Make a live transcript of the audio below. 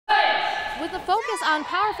With a focus on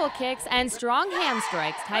powerful kicks and strong hand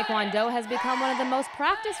strikes, Taekwondo has become one of the most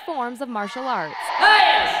practiced forms of martial arts.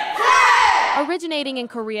 Originating in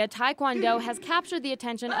Korea, Taekwondo has captured the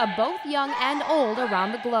attention of both young and old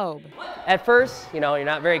around the globe. At first, you're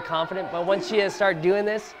not very confident, but once you start doing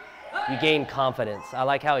this, you gain confidence. I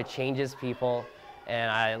like how it changes people,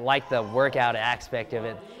 and I like the workout aspect of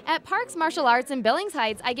it. At Parks Martial Arts in Billings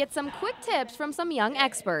Heights, I get some quick tips from some young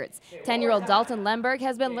experts. 10-year-old Dalton Lemberg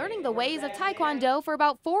has been learning the ways of Taekwondo for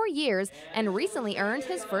about 4 years and recently earned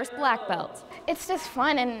his first black belt. It's just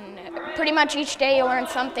fun, and pretty much each day you learn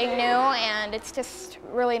something new, and it's just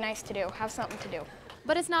really nice to do, have something to do.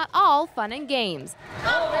 But it's not all fun and games.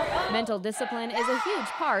 Mental discipline is a huge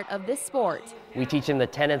part of this sport. We teach them the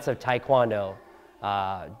tenets of Taekwondo,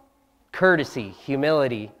 courtesy,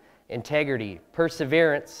 humility, integrity,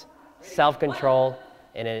 perseverance, self-control,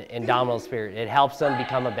 and an indomitable spirit. It helps them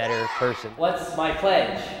become a better person. What's my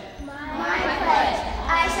pledge? My pledge.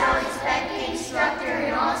 I shall respect the instructor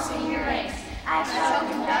in all senior ranks. I shall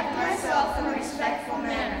conduct myself in a respectful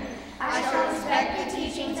manner. I shall respect the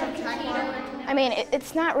teachings of Taekwondo. I mean,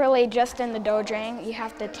 it's not really just in the dojang. You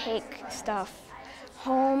have to take stuff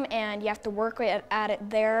home and you have to work at it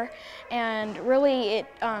there. And really it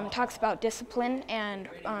talks about discipline and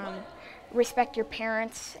respect your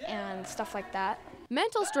parents and stuff like that.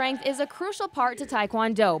 Mental strength is a crucial part to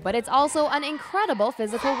Taekwondo, but it's also an incredible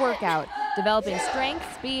physical workout, developing strength,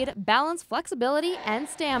 speed, balance, flexibility, and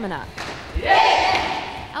stamina.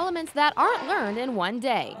 Elements that aren't learned in one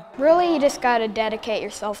day. Really, you just got to dedicate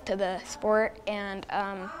yourself to the sport and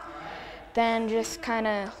then just kind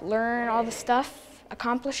of learn all the stuff,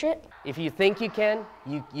 accomplish it. If you think you can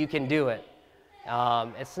do it.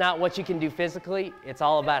 It's not what you can do physically, it's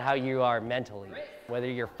all about how you are mentally. Whether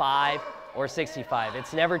you're 5 or 65,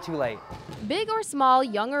 it's never too late. Big or small,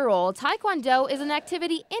 young or old, Taekwondo is an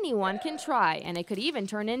activity anyone can try, and it could even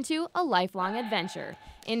turn into a lifelong adventure.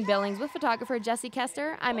 In Billings with photographer Jesse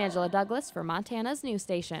Kester, I'm Angela Douglas for Montana's News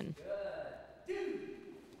Station.